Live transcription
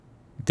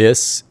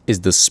This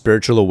is the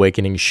Spiritual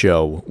Awakening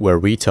Show, where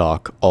we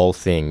talk all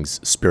things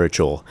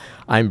spiritual.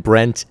 I'm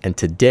Brent, and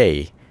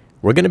today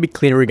we're going to be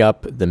clearing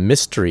up the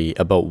mystery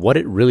about what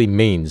it really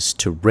means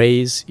to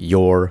raise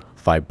your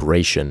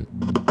vibration.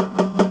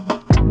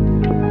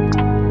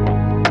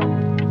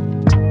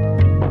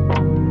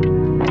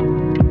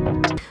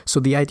 So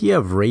the idea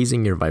of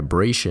raising your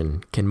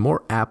vibration can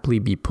more aptly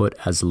be put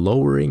as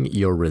lowering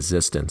your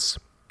resistance.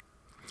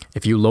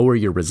 If you lower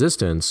your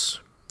resistance,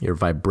 your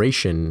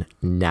vibration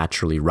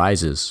naturally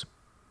rises.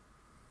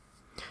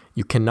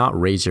 You cannot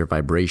raise your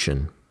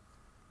vibration.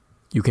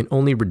 You can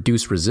only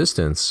reduce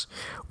resistance,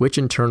 which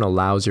in turn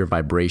allows your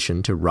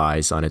vibration to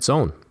rise on its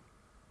own.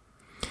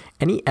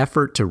 Any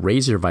effort to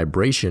raise your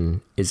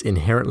vibration is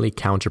inherently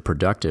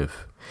counterproductive,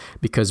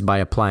 because by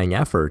applying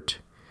effort,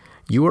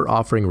 you are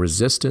offering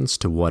resistance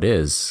to what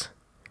is,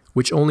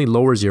 which only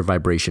lowers your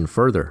vibration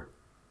further.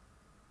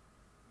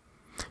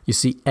 You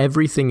see,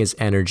 everything is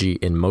energy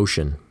in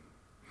motion.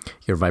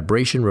 Your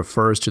vibration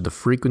refers to the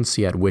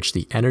frequency at which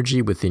the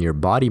energy within your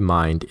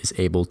body-mind is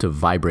able to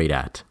vibrate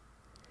at.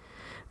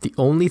 The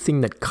only thing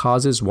that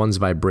causes one's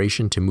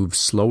vibration to move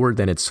slower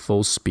than its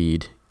full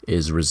speed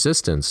is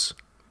resistance.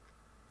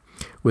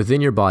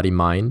 Within your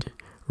body-mind,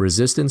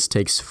 resistance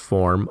takes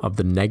form of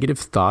the negative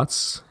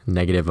thoughts,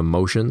 negative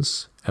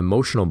emotions,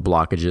 emotional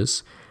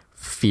blockages,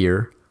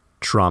 fear,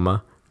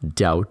 trauma,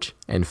 doubt,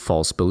 and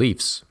false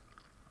beliefs.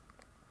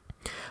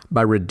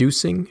 By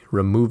reducing,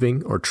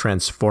 removing, or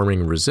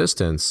transforming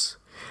resistance,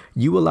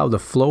 you allow the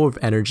flow of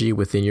energy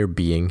within your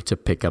being to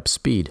pick up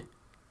speed.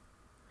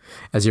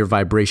 As your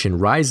vibration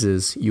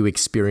rises, you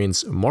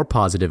experience more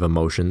positive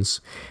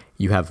emotions,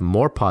 you have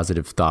more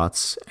positive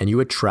thoughts, and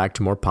you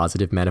attract more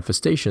positive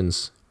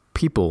manifestations,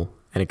 people,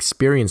 and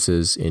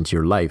experiences into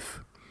your life.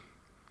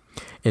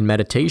 In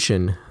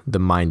meditation, the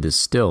mind is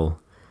still,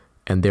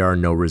 and there are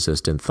no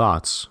resistant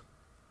thoughts.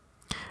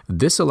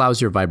 This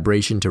allows your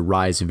vibration to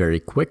rise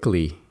very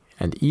quickly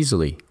and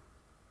easily.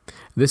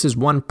 This is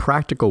one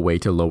practical way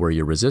to lower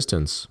your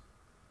resistance.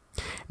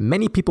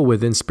 Many people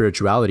within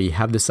spirituality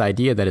have this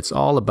idea that it's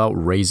all about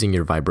raising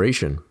your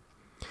vibration,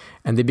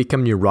 and they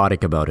become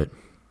neurotic about it.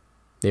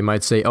 They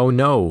might say, "Oh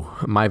no,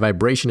 my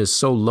vibration is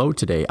so low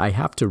today, I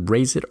have to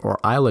raise it or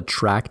I'll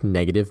attract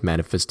negative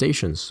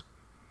manifestations."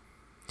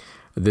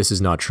 This is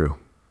not true.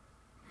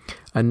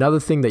 Another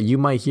thing that you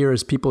might hear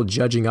is people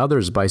judging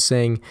others by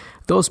saying,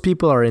 "Those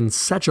people are in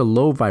such a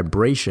low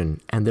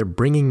vibration and they're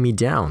bringing me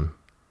down."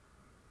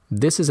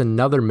 This is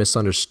another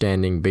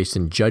misunderstanding based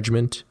in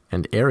judgment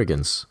and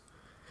arrogance.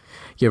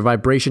 Your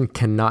vibration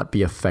cannot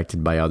be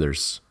affected by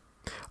others.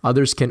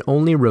 Others can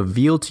only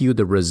reveal to you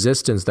the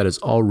resistance that is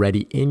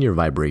already in your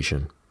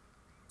vibration.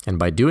 And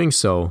by doing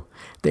so,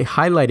 they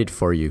highlight it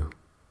for you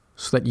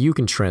so that you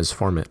can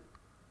transform it.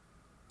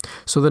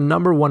 So the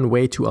number one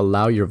way to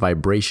allow your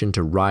vibration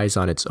to rise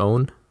on its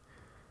own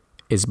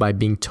is by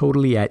being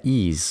totally at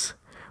ease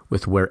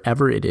with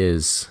wherever it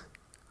is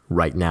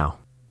right now.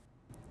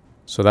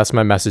 So that's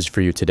my message for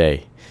you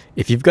today.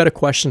 If you've got a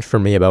question for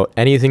me about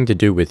anything to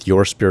do with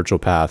your spiritual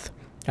path,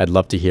 I'd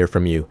love to hear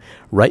from you.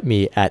 Write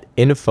me at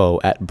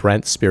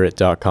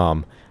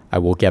info@brentspirit.com. I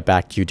will get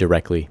back to you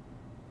directly.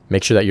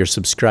 Make sure that you're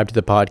subscribed to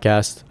the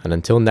podcast, and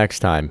until next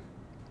time,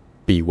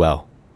 be well.